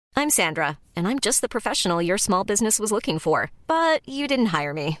I'm Sandra, and I'm just the professional your small business was looking for. But you didn't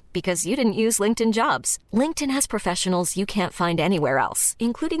hire me because you didn't use LinkedIn Jobs. LinkedIn has professionals you can't find anywhere else,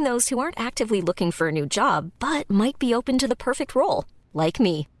 including those who aren't actively looking for a new job, but might be open to the perfect role, like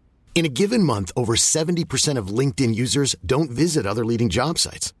me. In a given month, over 70% of LinkedIn users don't visit other leading job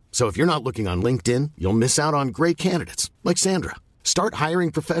sites. So if you're not looking on LinkedIn, you'll miss out on great candidates like Sandra. Start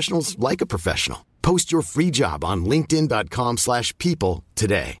hiring professionals like a professional. Post your free job on linkedin.com/people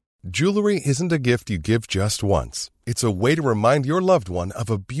today. Jewelry isn't a gift you give just once. It's a way to remind your loved one of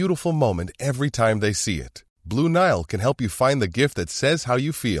a beautiful moment every time they see it. Blue Nile can help you find the gift that says how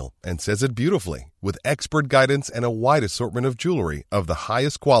you feel and says it beautifully, with expert guidance and a wide assortment of jewelry of the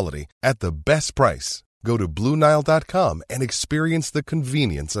highest quality at the best price. Go to BlueNile.com and experience the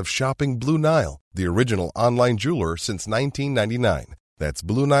convenience of shopping Blue Nile, the original online jeweler since 1999. That's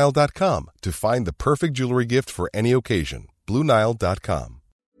BlueNile.com to find the perfect jewelry gift for any occasion. BlueNile.com.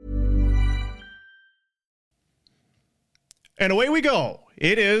 And away we go.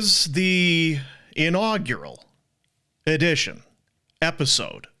 It is the inaugural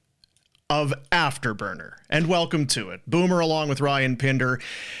episode of Afterburner. And welcome to it. Boomer along with Ryan Pinder.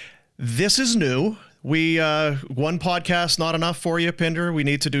 This is new. We one podcast not enough for you, Pinder. We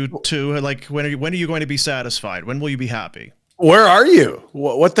need to do two. Like, when are you going to be satisfied? When will you be happy? Where are you?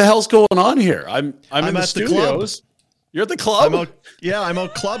 What the hell's going on here? I'm in the at studios. The club. You're at the club? I'm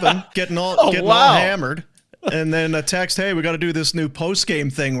out clubbing, getting all hammered. And then a text, hey, we got to do this new post-game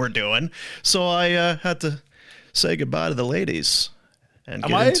thing we're doing. So I had to say goodbye to the ladies. And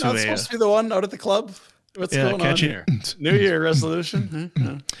Am I not supposed to be the one out at the club? What's going on here? New Year resolution?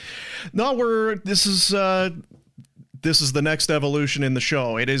 No, this is the next evolution in the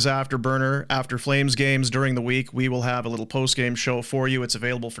show. It is Afterburner. After Flames games during the week, we will have a little post-game show for you. It's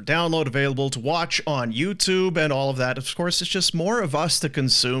available for download, available to watch on YouTube and all of that. Of course, it's just more of us to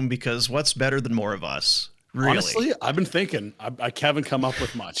consume, because what's better than more of us? Really? Honestly, I've been thinking. I haven't come up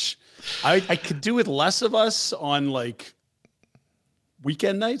with much. I could do with less of us on like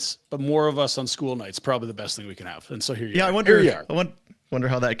weekend nights, but more of us on school nights. Probably the best thing we can have. And so here you are. I wonder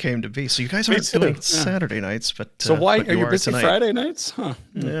how that came to be. So you guys aren't doing Saturday nights, but so why but are you busy tonight. Friday nights? Huh?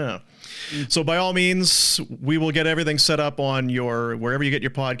 Yeah. So by all means, we will get everything set up on your wherever you get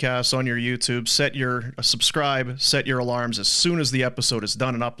your podcasts, on your YouTube. Subscribe, set your alarms as soon as the episode is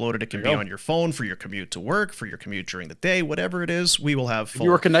done and uploaded. It can be on your phone for your commute to work, for your commute during the day, whatever it is. We will have full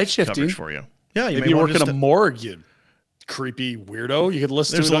you work a night shift coverage for you. Yeah, maybe you work in a morgue, you creepy weirdo. You could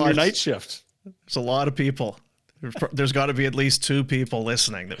listen to it on your night shift. There's a lot of people. There's got to be at least 2 people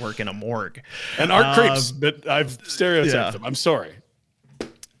listening that work in a morgue. And aren't creeps, but I've stereotyped them. I'm sorry.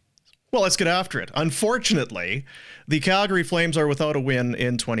 Well, let's get after it. Unfortunately, the Calgary Flames are without a win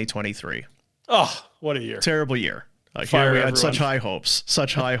in 2023. Oh, what a year. Terrible year. Here we had such high hopes.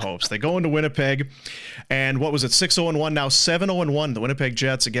 They go into Winnipeg, and what was it, 6-0-1, now 7-0-1, the Winnipeg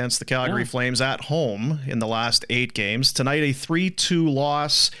Jets against the Calgary Flames at home in the last 8 games. Tonight, a 3-2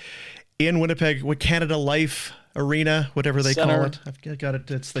 loss in Winnipeg with Canada Life Arena, whatever they call it. I've got it.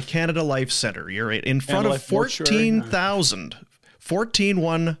 It's the Canada Life Center. You're right. In front of 14,000.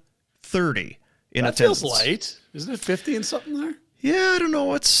 14,130 in attendance. That feels light. Isn't it 50 and something there? Yeah, I don't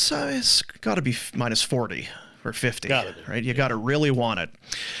know. It's got to be minus 40 or 50. Right? You got to really want it.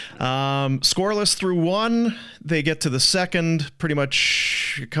 Scoreless through 1. They get to the second. Pretty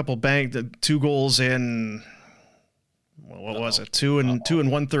much a couple banged 2 goals in. What was it? 2 and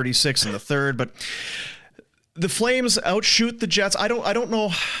 136 in the third, but. The Flames outshoot the Jets. I don't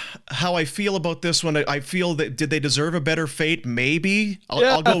know how I feel about this one. I feel that did they deserve a better fate? Maybe.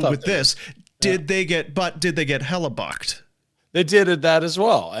 I'll go with this. Did they get hellebucked? They did that as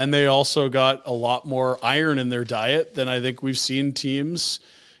well. And they also got a lot more iron in their diet than I think we've seen teams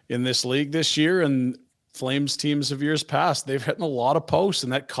in this league this year, and Flames teams of years past. They've hit a lot of posts,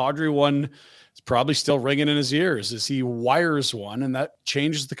 and that Kadri one is probably still ringing in his ears as he wires one, and that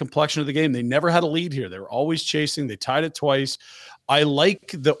changes the complexion of the game. They never had a lead here. They were always chasing. They tied it twice. I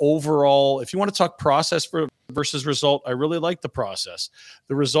like the overall, if you want to talk process versus result, I really like the process.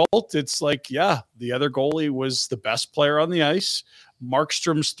 The result, it's like, the other goalie was the best player on the ice.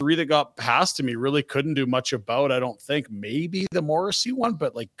 Markstrom's 3 that got past him, he really couldn't do much about. I don't think maybe the Morrissey one,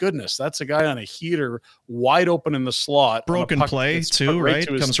 but like, goodness, that's a guy on a heater wide open in the slot. Broken play too, right?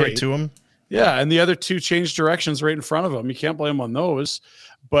 Comes right to him. Yeah, and the other 2 changed directions right in front of him. You can't blame him on those.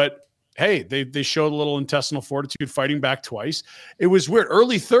 But hey, they showed a little intestinal fortitude fighting back twice. It was weird.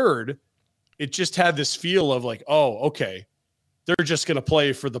 Early third, it just had this feel of like, oh, okay, they're just going to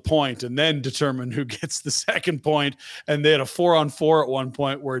play for the point and then determine who gets the second point. And they had a 4-on-4 at one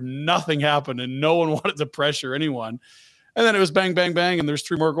point where nothing happened and no one wanted to pressure anyone. And then it was bang, bang, bang, and there's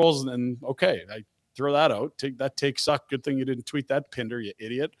 3 more goals, and then, okay, I throw that out. Take suck. Good thing you didn't tweet that, Pinder, you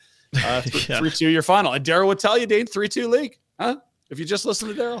idiot. 3-2 your final. And Daryl would tell you, Dane, 3-2 league. Huh? If you just listen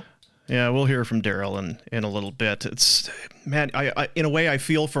to Daryl. Yeah, we'll hear from Daryl in a little bit. It's, man, I in a way I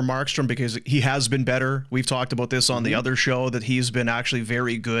feel for Markstrom because he has been better. We've talked about this on the other show that he's been actually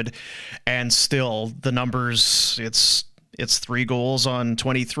very good, and still the numbers, it's 3 goals on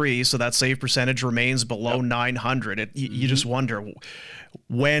 23, so that save percentage remains below 900. You just wonder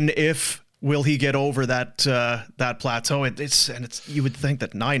if will he get over that plateau? It's you would think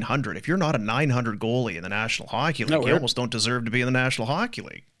that 900. If you're not a 900 goalie in the National Hockey League, you almost don't deserve to be in the National Hockey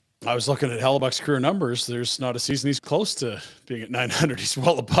League. I was looking at Hellebuck's career numbers. There's not a season he's close to being at 900. He's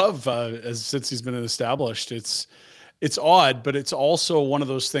well above since he's been established. It's odd, but it's also one of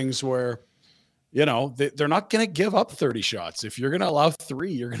those things where, they're not going to give up 30 shots. If you're going to allow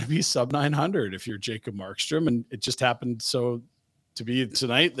 3, you're going to be sub 900 if you're Jacob Markstrom. And it just happened so to be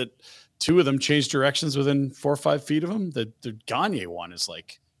tonight that 2 of them changed directions within 4 or 5 feet of him. The Gagne one is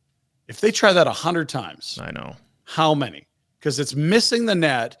like, if they try that 100 times, I know how many, because it's missing the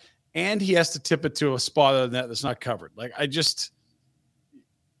net and he has to tip it to a spot of the net that's not covered. Like,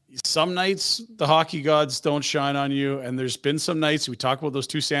 some nights the hockey gods don't shine on you. And there's been some nights, we talk about those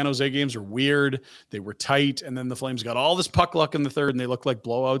 2 San Jose games are weird. They were tight. And then the Flames got all this puck luck in the third and they look like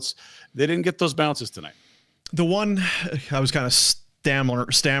blowouts. They didn't get those bounces tonight. The one I was kind of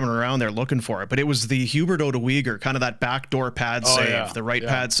stammering around there looking for it, but it was the Hubert Odeweger, kind of that backdoor pad save, the right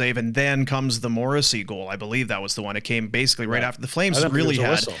pad save, and then comes the Morrissey goal. I believe that was the one. It came basically right after the Flames really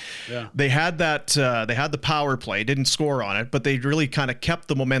had. They had that. They had the power play, didn't score on it, but they really kind of kept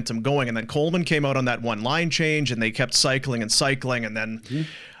the momentum going. And then Coleman came out on that one line change, and they kept cycling, and then.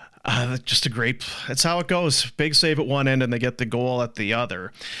 Just a great. It's how it goes. Big save at one end, and they get the goal at the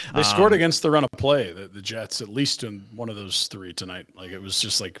other. They scored against the run of play. The Jets, at least in one of those 3 tonight. Like, it was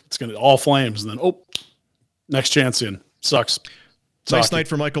just like it's gonna all Flames, and then next chance in. Sucks. Nice night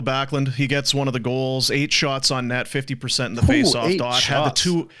for Michael Backlund. He gets one of the goals. 8 shots on net, 50% in the face-off dot. Had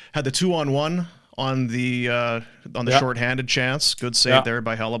the 2-on-1 on the shorthanded chance. Good save there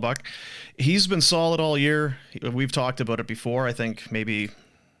by Hellebuck. He's been solid all year. We've talked about it before. I think maybe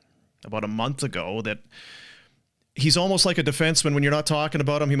about a month ago that he's almost like a defenseman. When you're not talking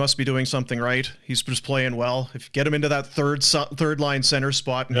about him, he must be doing something right. He's just playing well. If you get him into that third line center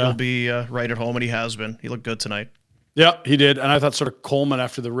spot, and he'll be right at home, and he has been. He looked good tonight. Yeah, he did. And I thought sort of Coleman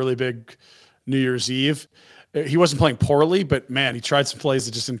after the really big New Year's Eve, he wasn't playing poorly, but man, he tried some plays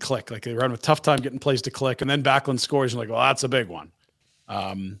that just didn't click. Like, they were having a tough time getting plays to click. And then Backlund scores, and like, well, that's a big one.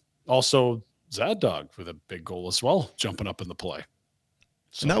 Also, Zad Dog with a big goal as well, jumping up in the play.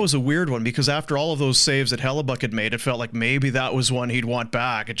 So. And that was a weird one because after all of those saves that Hellebuck had made, it felt like maybe that was one he'd want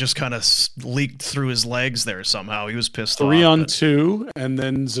back. It just kind of leaked through his legs there somehow. He was pissed 3 off. 3 on 2, and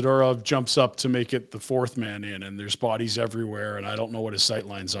then Zadorov jumps up to make it the 4th man in, and there's bodies everywhere, and I don't know what his sight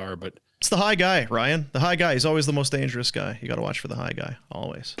lines are, but... It's the high guy, Ryan. The high guy. He's always the most dangerous guy. You got to watch for the high guy,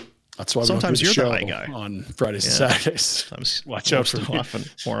 always. That's why sometimes you're the high guy on Fridays and Saturdays. Sometimes watch out for me.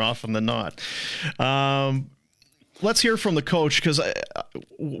 More often than not. Let's hear from the coach, because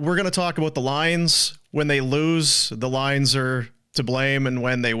we're going to talk about the lines. When they lose, the lines are to blame, and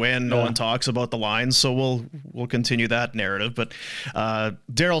when they win, no one talks about the lines. So we'll continue that narrative. But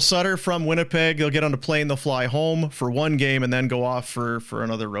Daryl Sutter from Winnipeg, they'll get on a plane, they'll fly home for one game, and then go off for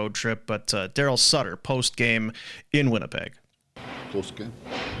another road trip. But Daryl Sutter, post game in Winnipeg. Close game.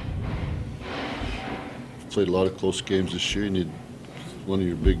 Played a lot of close games this year. You need one of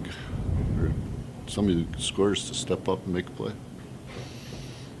your big. Somebody who scores to step up and make a play.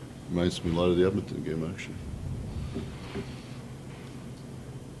 Reminds me a lot of the Edmonton game, actually.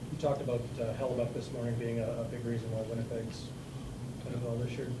 You talked about Hellebuck this morning being a big reason why Winnipeg's playing well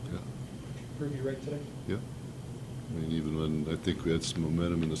this year. Yeah. Prove you right today? Yeah. I mean, even when I think we had some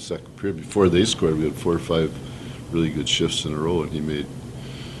momentum in the second period, before they scored, we had 4 or 5 really good shifts in a row, and he made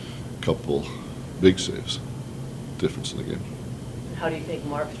a couple big saves. Difference in the game. How do you think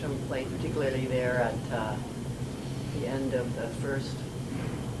Markstrom played, particularly there at the end of the first?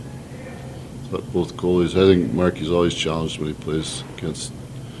 It's about both goalies. I think Marky's always challenged when he plays against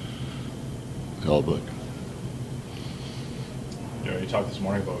Hellebuck. You talked this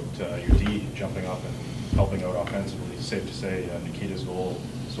morning about your D jumping up and helping out offensively. Safe to say Nikita's goal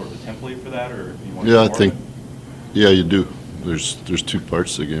sort of a template for that, or you want to? Yeah, I think. Yeah, you do. There's 2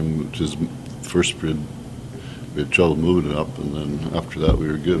 parts to the game, which is first period. We had trouble moving it up, and then after that we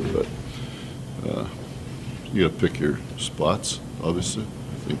were good. But you got to pick your spots, obviously.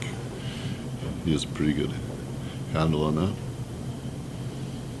 I think he has a pretty good handle on that.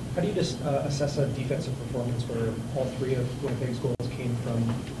 How do you just assess a defensive performance where all three of Winnipeg's goals came from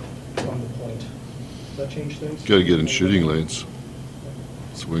the point? Does that change things? Got to get in shooting lanes.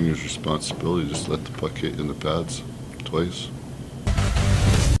 It's the winger's responsibility. Just let the puck hit in the pads twice.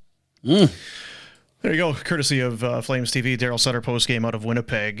 There you go. Courtesy of Flames TV, Daryl Sutter post game out of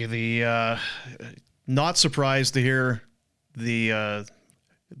Winnipeg. The not surprised to hear the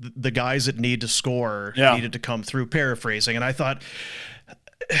guys that need to score needed to come through. Paraphrasing, and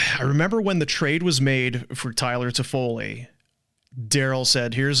I remember when the trade was made for Tyler Toffoli. Daryl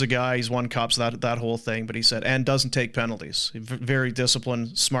said, "Here's a guy. He's won cups. That whole thing." But he said, "And doesn't take penalties. Very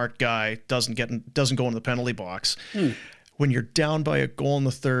disciplined, smart guy. Doesn't go in the penalty box." When you're down by a goal in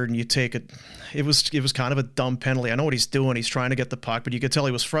the third and you take it, it was kind of a dumb penalty. I know what he's doing. He's trying to get the puck, but you could tell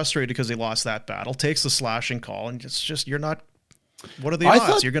he was frustrated because he lost that battle. Takes the slashing call, and it's just you're not. What are the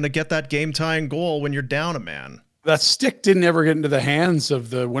odds? You're going to get that game-tying goal when you're down a man. That stick didn't ever get into the hands of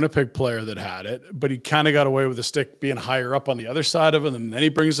the Winnipeg player that had it, but he kind of got away with the stick being higher up on the other side of him, and then he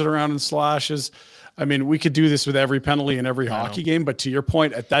brings it around and slashes. I mean, we could do this with every penalty in every hockey game, but to your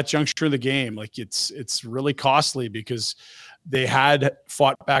point, at that juncture of the game, like it's really costly because they had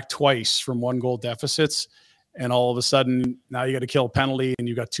fought back twice from 1-goal deficits, and all of a sudden now you got to kill a penalty and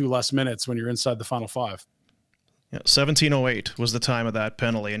you got 2 less minutes when you're inside the final 5. Yeah, 17:08 was the time of that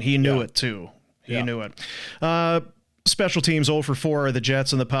penalty, and he knew it too. He knew it. Special teams 0 for 4 are the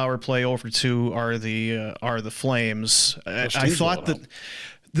Jets, and the power play 0 for 2 are the Flames. I thought that.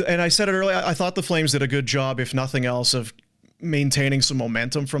 And I said it earlier, I thought the Flames did a good job, if nothing else, of maintaining some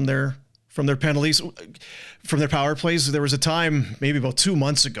momentum from their penalties, from their power plays. There was a time, maybe about 2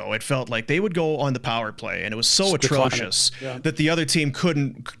 months ago, it felt like they would go on the power play, and it was so atrocious that the other team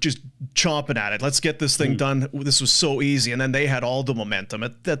couldn't just chomping at it. Let's get this thing done. This was so easy. And then they had all the momentum.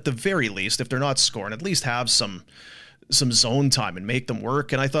 At the very least, if they're not scoring, at least have some zone time and make them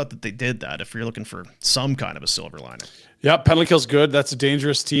work. And I thought that they did that if you're looking for some kind of a silver lining. Yeah, penalty kill's good. That's a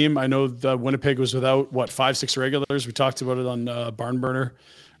dangerous team. I know the Winnipeg was without, 5-6 regulars. We talked about it on Barn Burner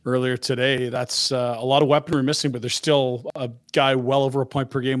earlier today. That's a lot of weaponry missing, but there's still a guy well over a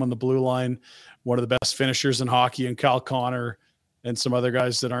point per game on the blue line, one of the best finishers in hockey, and Kyle Connor, and some other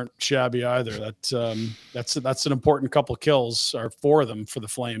guys that aren't shabby either. That's an important couple kills, or 4 of them for the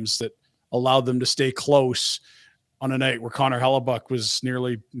Flames, that allowed them to stay close on a night where Connor Hellebuck was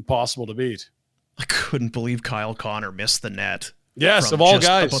nearly impossible to beat. I couldn't believe Kyle Connor missed the net. Yes, of all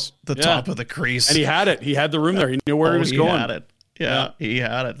guys. The top of the crease. And he had it. He had the room there. He knew where he was going. He had it. Yeah, he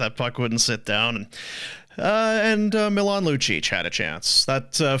had it. That puck wouldn't sit down. And Milan Lucic had a chance.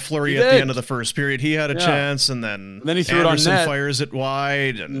 That flurry at the end of the first period, he had a chance, and then he threw Anderson it on net. Fires it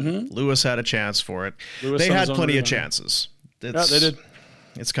wide, and Lewis had a chance for it. They had plenty of chances. They did.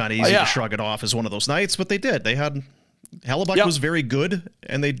 It's kind of easy to shrug it off as one of those nights, but they did. They had Hellebuck was very good,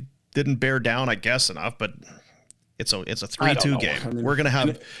 and they didn't bear down, I guess, enough. But it's a 3-2 game. I mean, we're gonna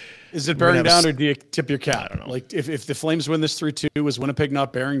have. Is it bearing down, or do you tip your cap? I don't know. Like, if the Flames win this 3-2, was Winnipeg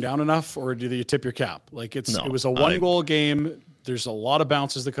not bearing down enough, or do you tip your cap? Like, it was a 1-goal game. There's a lot of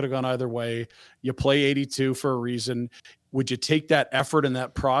bounces that could have gone either way. You play 82 for a reason. Would you take that effort and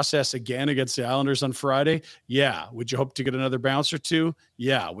that process again against the Islanders on Friday? Yeah. Would you hope to get another bounce or 2?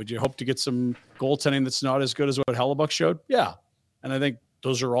 Yeah. Would you hope to get some goaltending that's not as good as what Hellebuck showed? Yeah. And I think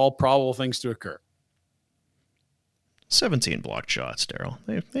those are all probable things to occur. 17 blocked shots, Daryl.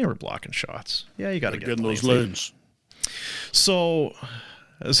 They were blocking shots. Yeah, you got to get in those lanes. So,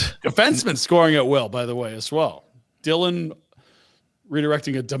 defenseman scoring at will, by the way, as well. Dylan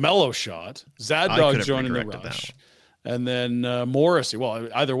redirecting a DeMello shot. Zaddog joining the rush. And then Morrissey. Well,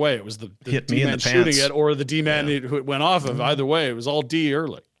 either way, it was the hit me D-man in the shooting pants. it, or the D-man who it went off of. Either way, it was all D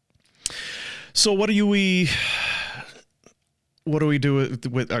early. So what do we do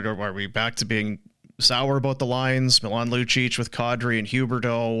with are we back to being sour about the lines? Milan Lucic with Kadri and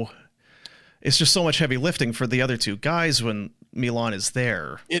Huberdeau. It's just so much heavy lifting for the other two guys when Milan is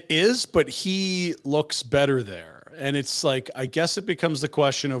there. It is, but he looks better there. And it's like, I guess it becomes the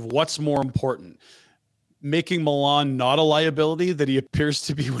question of what's more important. Making Milan not a liability that he appears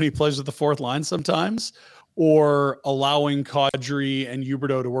to be when he plays with the fourth line sometimes, or allowing Kadri and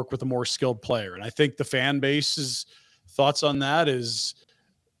Huberdeau to work with a more skilled player. And I think the fan base's thoughts on that is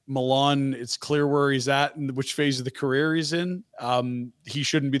Milan, it's clear where he's at and which phase of the career he's in. He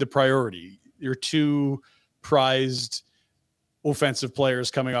shouldn't be the priority. You're two prized offensive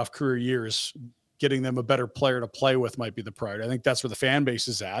players coming off career years. Getting them a better player to play with might be the priority. I think that's where the fan base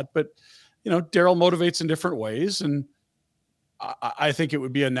is at. But, Daryl motivates in different ways. And I think it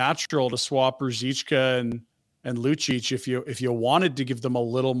would be a natural to swap Ruzicka and Lucic if you wanted to give them a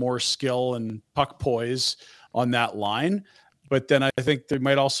little more skill and puck poise on that line. But then I think they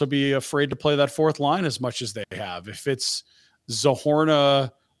might also be afraid to play that fourth line as much as they have. If it's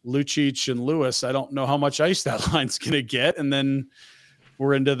Zahorna, Lucic, and Lewis, I don't know how much ice that line's going to get. And then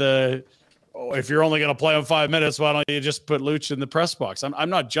we're into if you're only going to play him 5 minutes, why don't you just put Lucic in the press box? I'm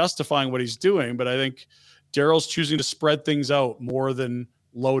not justifying what he's doing, but I think Daryl's choosing to spread things out more than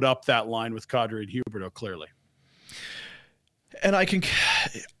load up that line with Kadri and Huberdeau, clearly. And I can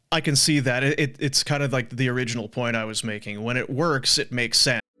see that. It's kind of like the original point I was making. When it works, it makes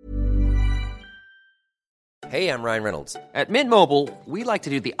sense. Hey, I'm Ryan Reynolds. At Mint Mobile, we like to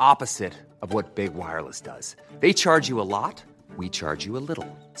do the opposite of what Big Wireless does. They charge you a lot, we charge you a little.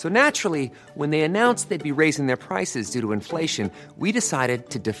 So naturally, when they announced they'd be raising their prices due to inflation, we decided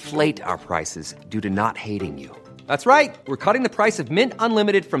to deflate our prices due to not hating you. That's right. We're cutting the price of Mint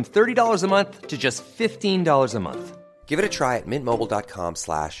Unlimited from $30 a month to just $15 a month. Give it a try at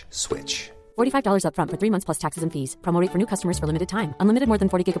mintmobile.com/switch. $45 up front for 3 months plus taxes and fees. Promo rate for new customers for limited time. Unlimited more than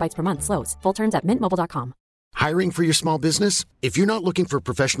 40 gigabytes per month slows. Full terms at mintmobile.com. Hiring for your small business? If you're not looking for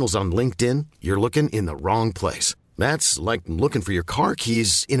professionals on LinkedIn, you're looking in the wrong place. That's like looking for your car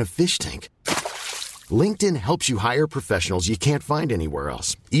keys in a fish tank. LinkedIn helps you hire professionals you can't find anywhere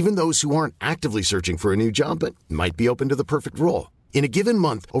else, even those who aren't actively searching for a new job but might be open to the perfect role. In a given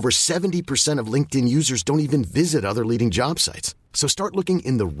month, over 70% of LinkedIn users don't even visit other leading job sites. So start looking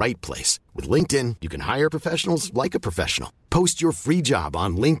in the right place. With LinkedIn, you can hire professionals like a professional. Post your free job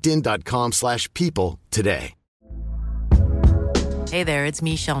on linkedin.com/people today. Hey there, it's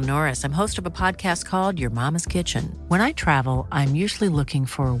Michelle Norris. I'm host of a podcast called Your Mama's Kitchen. When I travel, I'm usually looking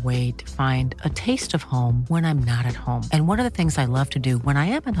for a way to find a taste of home when I'm not at home. And one of the things I love to do when I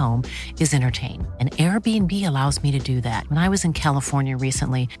am at home is entertain. And Airbnb allows me to do that. When I was in California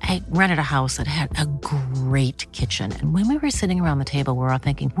recently, I rented a house that had a great kitchen. And when we were sitting around the table, we're all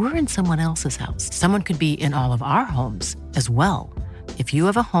thinking, we're in someone else's house. Someone could be in all of our homes as well. If you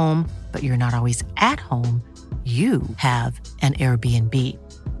have a home, but you're not always at home, you have an Airbnb.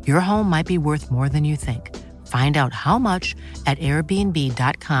 Your home might be worth more than you think. Find out how much at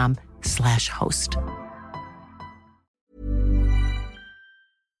airbnb.com/host.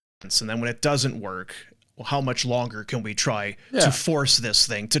 And then when it doesn't work, well, how much longer can we try to force this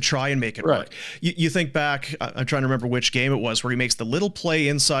thing, to try and make it work? You think back, I'm trying to remember which game it was, where he makes the little play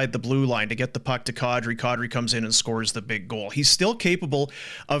inside the blue line to get the puck to Kadri. Kadri comes in and scores the big goal. He's still capable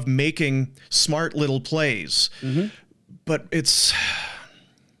of making smart little plays, but it's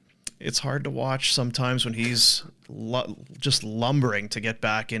hard to watch sometimes when he's just lumbering to get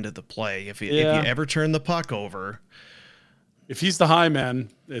back into the play. If you ever turn the puck over... If he's the high man,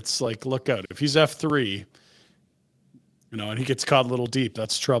 it's like, look out. If he's F3, and he gets caught a little deep,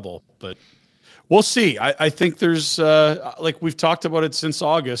 that's trouble. But we'll see. I think there's, like we've talked about it since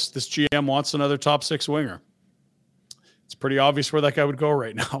August, this GM wants another top 6 winger. It's pretty obvious where that guy would go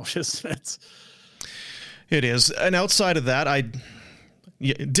right now, isn't it? It is. And outside of that, I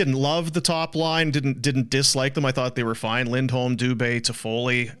didn't love the top line, didn't dislike them. I thought they were fine. Lindholm, Dubé,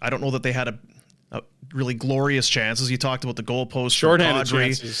 Toffoli. I don't know that they had a really glorious chances. You talked about the goalpost, shorthanded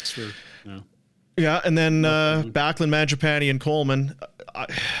chances. And then Backlund, Mangiapane, and Coleman.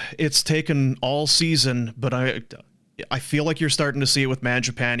 It's taken all season, but I feel like you're starting to see it with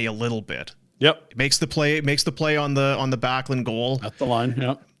Mangiapane a little bit. Yep, it makes the play on the Backlund goal at the line.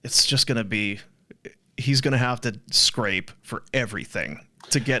 Yep, it's just going to be. He's going to have to scrape for everything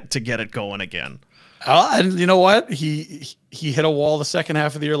to get it going again. And you know what? He hit a wall the second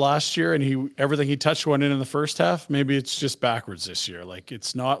half of the year last year, and everything he touched went in the first half. Maybe it's just backwards this year. Like,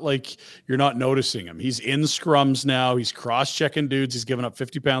 it's not like you're not noticing him. He's in scrums now. He's cross-checking dudes. He's given up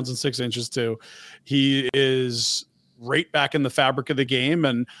 50 pounds and 6 inches too. He is right back in the fabric of the game,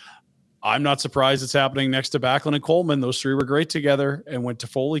 and I'm not surprised it's happening next to Backlund and Coleman. Those three were great together, and when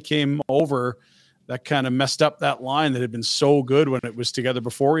Toffoli came over, that kind of messed up that line that had been so good when it was together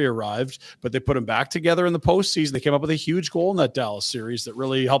before he arrived, but they put him back together in the postseason. They came up with a huge goal in that Dallas series that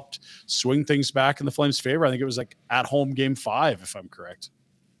really helped swing things back in the Flames' favor. I think it was like at home game 5, if I'm correct.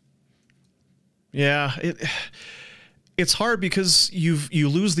 Yeah, it's hard because you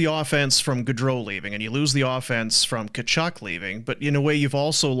lose the offense from Gaudreau leaving and you lose the offense from Tkachuk leaving, but in a way you've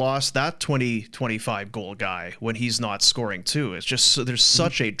also lost that 20-25 goal guy when he's not scoring too. It's just there's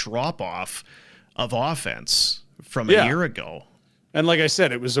such a drop-off of offense from a year ago. And like I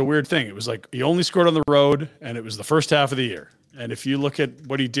said, it was a weird thing. It was like he only scored on the road, and it was the first half of the year. And if you look at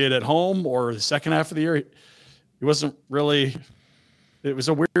what he did at home or the second half of the year, he wasn't really – it was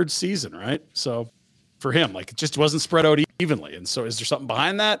a weird season, right? So for him, like, it just wasn't spread out evenly. And so is there something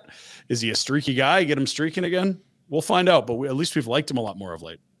behind that? Is he a streaky guy? Get him streaking again? We'll find out, but at least we've liked him a lot more of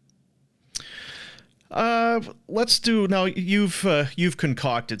late. Let's do now. You've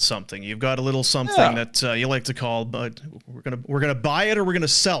concocted something. You've got a little something that you like to call, but we're gonna buy it or we're gonna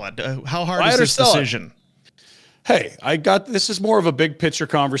sell it. How hard is this decision? Hey, this is more of a big picture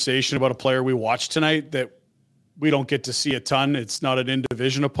conversation about a player we watched tonight that we don't get to see a ton. It's not an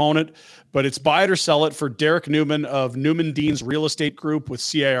in-division opponent, but it's buy it or sell it for Derek Newman of Newman Dean's Real Estate Group with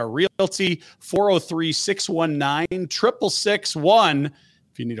CIR Realty, 403-619-6661.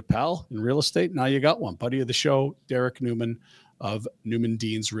 If you need a pal in real estate, now you got one. Buddy of the show, Derek Newman of Newman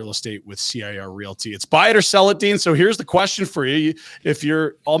Dean's Real Estate with CIR Realty. It's buy it or sell it, Dean. So here's the question for you.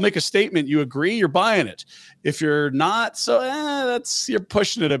 I'll make a statement. You agree, you're buying it. If you're not, you're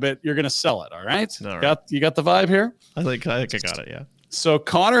pushing it a bit. You're going to sell it. All right. All right. You got the vibe here? I think I got it. Yeah. So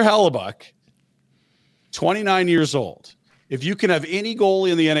Connor Hellebuyck, 29 years old. If you can have any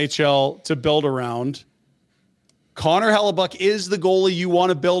goalie in the NHL to build around, Connor Hellebuyck is the goalie you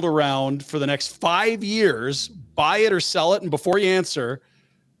want to build around for the next 5 years. Buy it or sell it. And before you answer,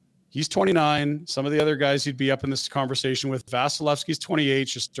 he's 29. Some of the other guys you'd be up in this conversation with, Vasilevsky's 28,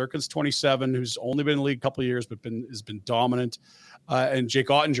 Shesterkin's 27, who's only been in the league a couple of years, but has been dominant. And Jake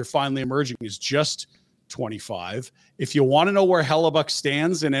Ottinger finally emerging is just 25. If you want to know where Hellebuyck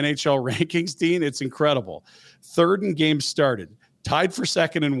stands in NHL rankings, Dean, it's incredible. Third in games started, tied for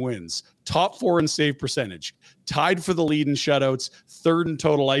second in wins, top 4 in save percentage, tied for the lead in shutouts, third in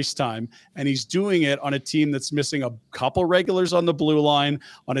total ice time. And he's doing it on a team that's missing a couple regulars on the blue line,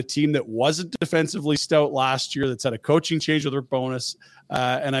 on a team that wasn't defensively stout last year, that's had a coaching change with their bonus.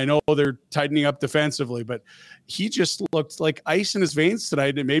 And I know they're tightening up defensively, but he just looked like ice in his veins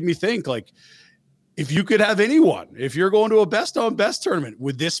tonight. It made me think, like, if you could have anyone, if you're going to a best on best tournament,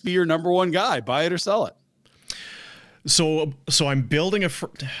 would this be your number one guy? Buy it or sell it? So I'm building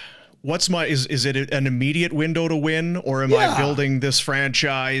is it an immediate window to win, or am I building this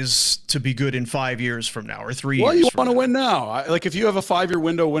franchise to be good in 5 years from now or 3 years? Well, you want to win now. Like, if you have a 5-year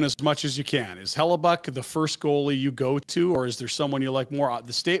window, win as much as you can. Is Hellebuyck the first goalie you go to, or is there someone you like more?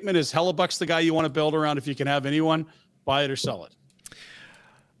 The statement is Hellebuck's the guy you want to build around. If you can have anyone, buy it or sell it.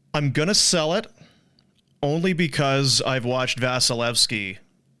 I'm going to sell it only because I've watched Vasilevsky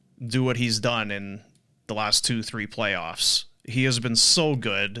do what he's done in the last 2-3 playoffs. He has been so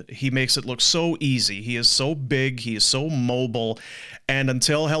good. He makes it look so easy. He is so big. He is so mobile. And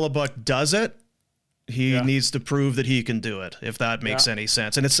until Hellebuyck does it, he needs to prove that he can do it, if that makes any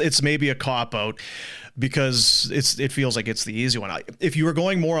sense. And it's maybe a cop-out because it feels like it's the easy one. If you were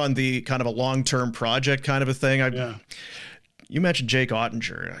going more on the kind of a long-term project kind of a thing, you mentioned Jake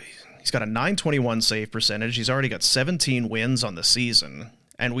Ottinger. He's got a .921 save percentage. He's already got 17 wins on the season.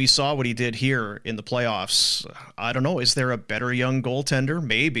 And we saw what he did here in the playoffs. I don't know. Is there a better young goaltender?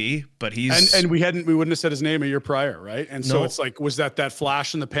 Maybe, but he's and we wouldn't have said his name a year prior, right? And so it's like, was that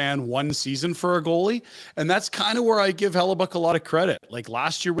flash in the pan one season for a goalie? And that's kind of where I give Hellebuyck a lot of credit. Like,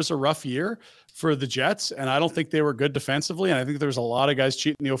 last year was a rough year for the Jets, and I don't think they were good defensively. And I think there's a lot of guys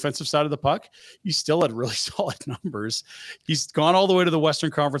cheating the offensive side of the puck. He still had really solid numbers. He's gone all the way to the Western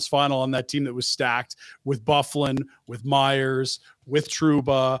Conference Final on that team that was stacked with Bufflin, with Myers, with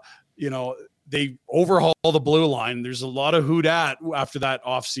Trouba. You know, they overhaul the blue line. There's a lot of hoot at after that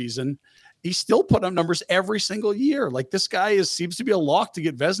offseason. He's still putting up numbers every single year. Like, this guy seems to be a lock to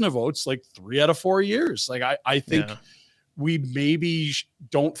get Vezina votes like 3 out of 4 years. Like, I think we maybe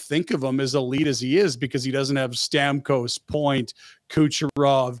don't think of him as elite as he is because he doesn't have Stamkos, Point,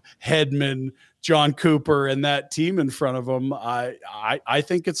 Kucherov, Hedman, John Cooper, and that team in front of him. I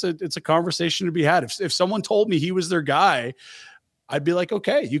think it's a conversation to be had. If someone told me he was their guy, I'd be like,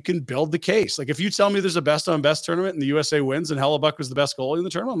 okay, you can build the case. Like, if you tell me there's a best on best tournament and the USA wins and Hellebuyck was the best goalie in the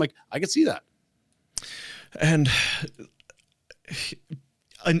tournament, I'm like, I can see that. And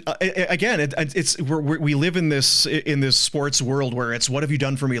again, we live in this sports world where it's, what have you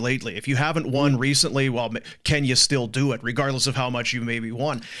done for me lately? If you haven't won recently, well, can you still do it, regardless of how much you maybe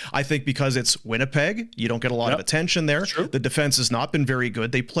won? I think because it's Winnipeg, you don't get a lot of attention there. The defense has not been very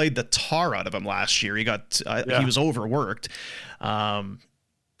good. They played the tar out of him last year. He was overworked.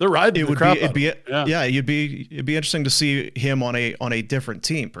 They're riding the crap. It'd be interesting to see him on a different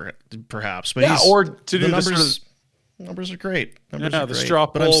team, perhaps. But or to do numbers are great. The straw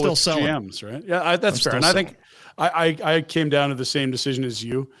poll, but I'm still selling. GMs, right? Yeah, that's fair. And I think I came down to the same decision as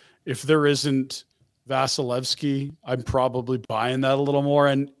you. If there isn't Vasilevsky, I'm probably buying that a little more.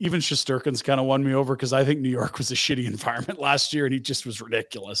 And even Shesterkin's kind of won me over because I think New York was a shitty environment last year and he just was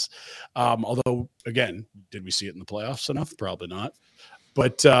ridiculous. Although, again, did we see it in the playoffs enough? Probably not.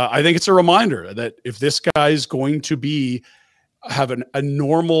 But I think it's a reminder that if this guy is going to have a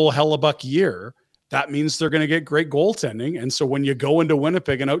normal Hellebuyck year, that means they're going to get great goaltending. And so when you go into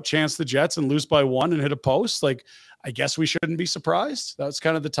Winnipeg and outchance the Jets and lose by 1 and hit a post, like, I guess we shouldn't be surprised. That's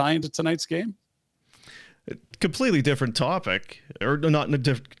kind of the tie into tonight's game. Completely different topic, or not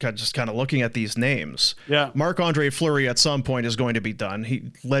just kind of looking at these names. Yeah. Marc-Andre Fleury at some point is going to be done.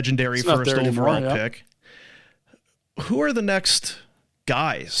 He legendary first overall pick. Who are the next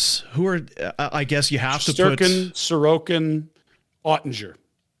guys? Who are, I guess you have to put Sorokin, Ottinger.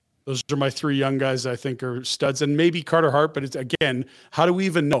 Those are my 3 young guys I think are studs, and maybe Carter Hart. But it's, again, how do we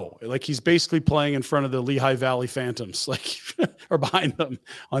even know? Like, he's basically playing in front of the Lehigh Valley Phantoms, like, or behind them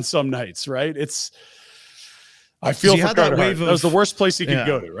on some nights, right? I feel for Carter Hart. That was the worst place he could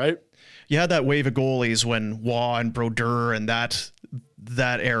go to, right? You had that wave of goalies when Waugh and Brodeur and that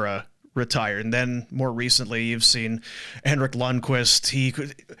era retired, and then more recently you've seen Henrik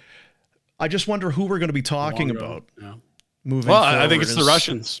Lundqvist. I just wonder who we're going to be talking about. Yeah. Moving forward. I think it's the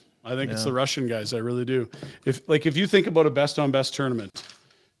Russians. I think it's the Russian guys. I really do. If you think about a best on best tournament,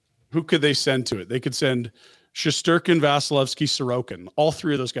 who could they send to it? They could send Shesterkin, Vasilevsky, Sorokin. All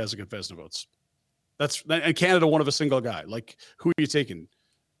 3 of those guys will get Vezina votes. And Canada won of a single guy. Like, who are you taking?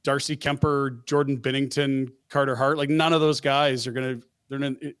 Darcy Kemper, Jordan Binnington, Carter Hart. Like, none of those guys they're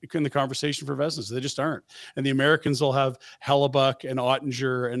in the conversation for Vezina. They just aren't. And the Americans will have Hellebuck and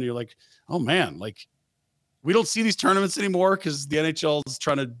Ottinger, and you're like, oh man, like, we don't see these tournaments anymore because the NHL is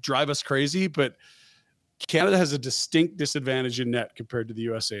trying to drive us crazy, but Canada has a distinct disadvantage in net compared to the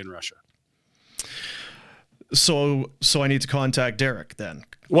USA and Russia. So I need to contact Derek then.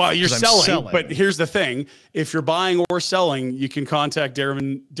 Well, you're selling, but here's the thing. If you're buying or selling, you can contact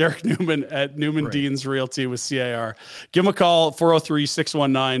Derek Newman at Newman Deans Realty with CIR. Give him a call,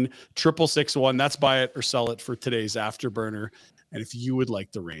 403-619-6661. That's buy it or sell it for today's Afterburner. And if you would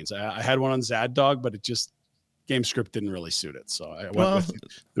like the reins, I had one on Zad Dog, but game script didn't really suit it. So I went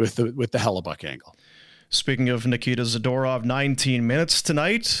with the Hellebuck angle. Speaking of Nikita Zadorov, 19 minutes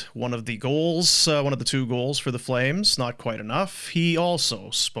tonight. One of the 2 goals for the Flames, not quite enough. He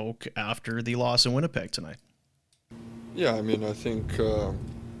also spoke after the loss in Winnipeg tonight. Yeah, I mean, I think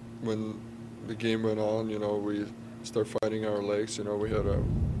when the game went on, we started finding our legs. We had a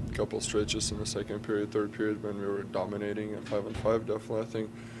couple stretches in the second period, third period when we were dominating at 5-on-5. Definitely, I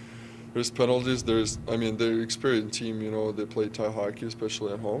think there's penalties. They're an experienced team. They play Thai hockey,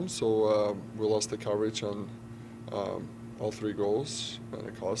 especially at home. So we lost the coverage on all 3 goals, and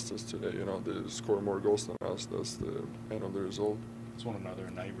it cost us today. They score more goals than us. That's the end of the result. It's another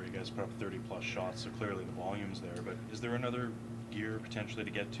night where you guys put up 30-plus shots, so clearly the volume's there. But is there another gear potentially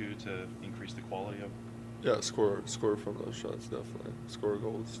to get to increase the quality of? Yeah, score from those shots, definitely. Score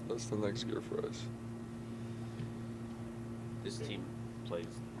goals. That's the next gear for us. This team plays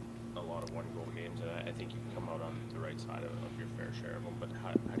a lot of one-goal games, and I think you can come out on the right side of your fair share of them. But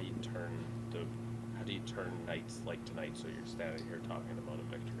how do you turn nights like tonight so you're standing here talking about a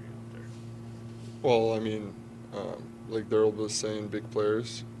victory out there? Well, like Daryl was saying, big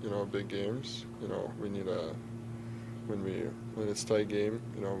players, big games. We need when it's tight game,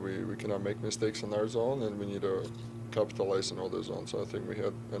 we cannot make mistakes in our zone, and we need to capitalize in other zones. So I think we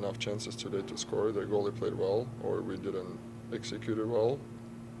had enough chances today to score. Their goalie played well, or we didn't execute it well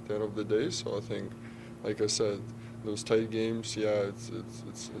at the end of the day. So I think, like I said, those tight games,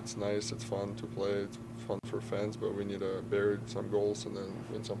 it's nice, it's fun to play, it's fun for fans, but we need to bury some goals and then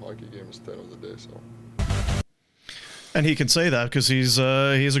win some hockey games at the end of the day. So. And he can say that because he's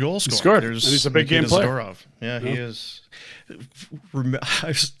a goal scorer. He scored, and he's a big game player. Yeah, he is. I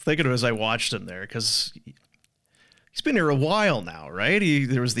was thinking of it as I watched him there because he's been here a while now, right?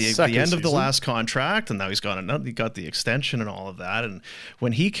 There was the end of the last contract, and now he got the extension and all of that. And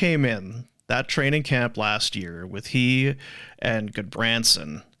when he came in that training camp last year with he and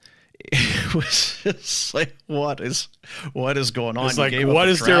Goodbranson, it was just like, what is going on? It's like, what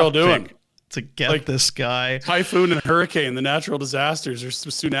is Daryl doing to get this guy? Typhoon and hurricane, the natural disasters, or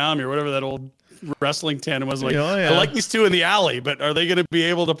tsunami, or whatever that old wrestling tandem was. Like, I like these two in the alley, but are they going to be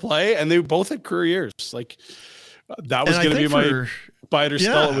able to play? And they both had career years. Like, that was going to be my bite or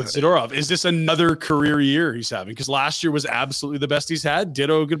sell with Zadorov. Is this another career year he's having? Because last year was absolutely the best he's had.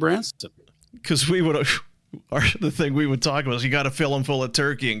 Ditto Goodbranson. Because the thing we would talk about is you got to fill him full of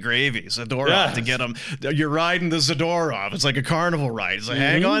turkey and gravy, Zadorov, to get him. You're riding the Zadorov. It's like a carnival ride. It's like,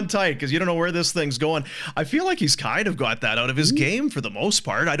 hang on tight because you don't know where this thing's going. I feel like he's kind of got that out of his game for the most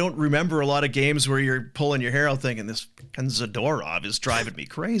part. I don't remember a lot of games where you're pulling your hair out thinking this Zadorov is driving me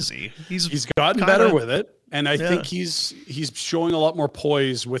crazy. He's gotten better with it. And I think he's showing a lot more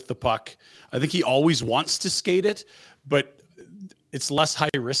poise with the puck. I think he always wants to skate it, but it's less high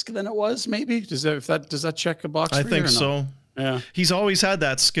risk than it was. Maybe does that check a box? I think so. Yeah. He's always had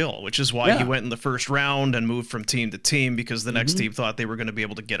that skill, which is why he went in the first round and moved from team to team, because the next team thought they were going to be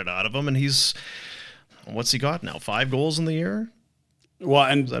able to get it out of him. And what's he got now? 5 goals in the year? Well,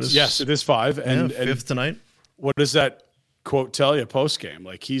 and yes, it is 5. And 5th tonight. What does that quote tell you post-game?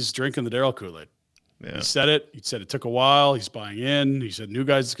 Like, he's drinking the Daryl Kool-Aid. Yeah. He said it took a while. He's buying in. He said, new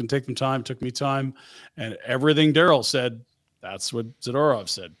guys can take them time. It took me time. And everything Daryl said, that's what Zadorov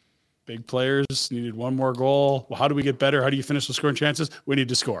said. Big players needed one more goal. Well, how do we get better? How do you finish the scoring chances? We need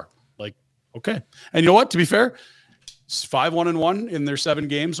to score. Like, okay. And you know what? To be fair, 5-1-1 in their 7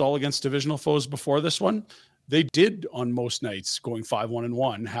 games, all against divisional foes before this one. They did, on most nights, going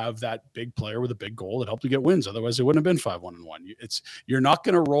 5-1-1, have that big player with a big goal that helped you get wins. Otherwise, it wouldn't have been 5-1-1. You're not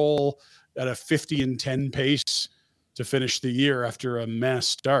going to roll at a 50-10 pace to finish the year after a mass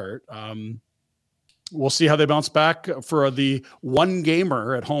start. We'll see how they bounce back for the one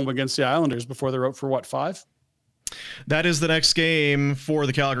gamer at home against the Islanders before they're out for 5? That is the next game for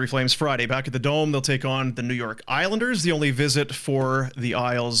the Calgary Flames Friday. Back at the Dome, they'll take on the New York Islanders, the only visit for the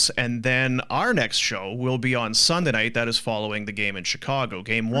Isles. And then our next show will be on Sunday night. That is following the game in Chicago,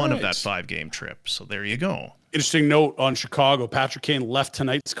 game 1 of that 5-game trip. So there you go. Interesting note on Chicago. Patrick Kane left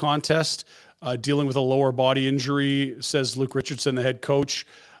tonight's contest dealing with a lower body injury, says Luke Richardson, the head coach.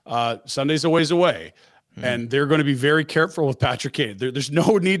 Sunday's a ways away. And they're going to be very careful with Patrick Kane. There's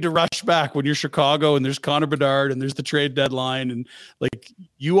no need to rush back when you're Chicago and there's Connor Bedard and there's the trade deadline. And like,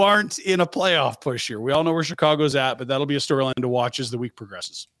 you aren't in a playoff push here. We all know where Chicago's at, but that'll be a storyline to watch as the week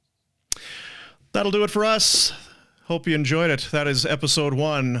progresses. That'll do it for us. Hope you enjoyed it. That is episode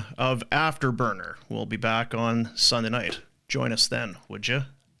 1 of Afterburner. We'll be back on Sunday night. Join us then, would you?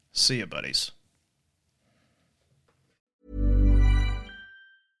 See you, buddies.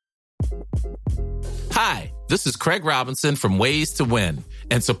 Hi, this is Craig Robinson from Ways to Win,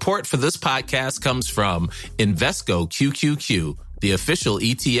 and support for this podcast comes from Invesco QQQ, the official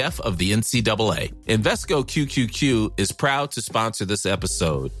ETF of the NCAA. Invesco QQQ is proud to sponsor this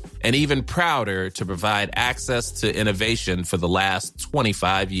episode, and even prouder to provide access to innovation for the last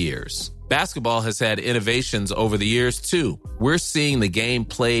 25 years. Basketball has had innovations over the years, too. We're seeing the game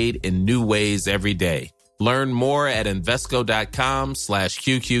played in new ways every day. Learn more at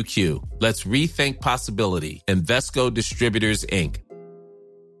Invesco.com/QQQ. Let's rethink possibility. Invesco Distributors, Inc.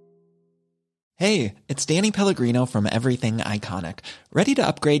 Hey, it's Danny Pellegrino from Everything Iconic. Ready to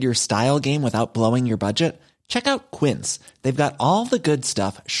upgrade your style game without blowing your budget? Check out Quince. They've got all the good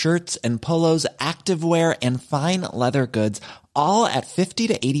stuff, shirts and polos, activewear, and fine leather goods, all at 50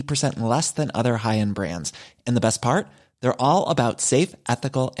 to 80% less than other high-end brands. And the best part? They're all about safe,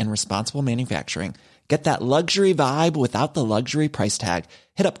 ethical, and responsible manufacturing. Get that luxury vibe without the luxury price tag.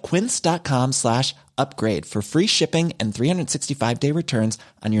 Hit up quince.com/upgrade for free shipping and 365-day returns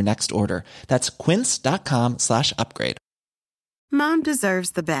on your next order. That's quince.com/upgrade. Mom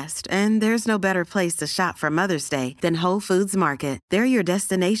deserves the best, and there's no better place to shop for Mother's Day than Whole Foods Market. They're your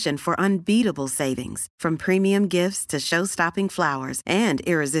destination for unbeatable savings, from premium gifts to show-stopping flowers and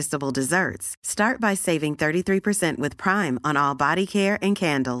irresistible desserts. Start by saving 33% with Prime on all body care and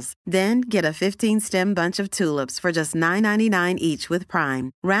candles. Then get a 15-stem bunch of tulips for just $9.99 each with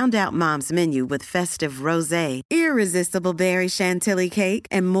Prime. Round out Mom's menu with festive rosé, irresistible berry chantilly cake,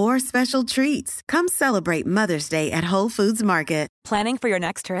 and more special treats. Come celebrate Mother's Day at Whole Foods Market. Planning for your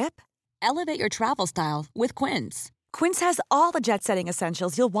next trip? Elevate your travel style with Quince. Quince has all the jet-setting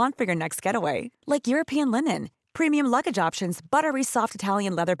essentials you'll want for your next getaway, like European linen, premium luggage options, buttery soft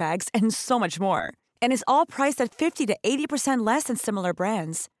Italian leather bags, and so much more. And is all priced at 50 to 80% less than similar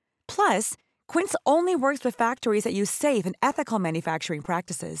brands. Plus, Quince only works with factories that use safe and ethical manufacturing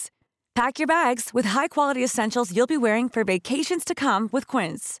practices. Pack your bags with high-quality essentials you'll be wearing for vacations to come with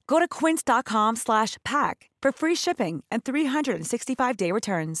Quince. Go to quince.com/pack for free shipping and 365-day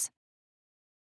returns.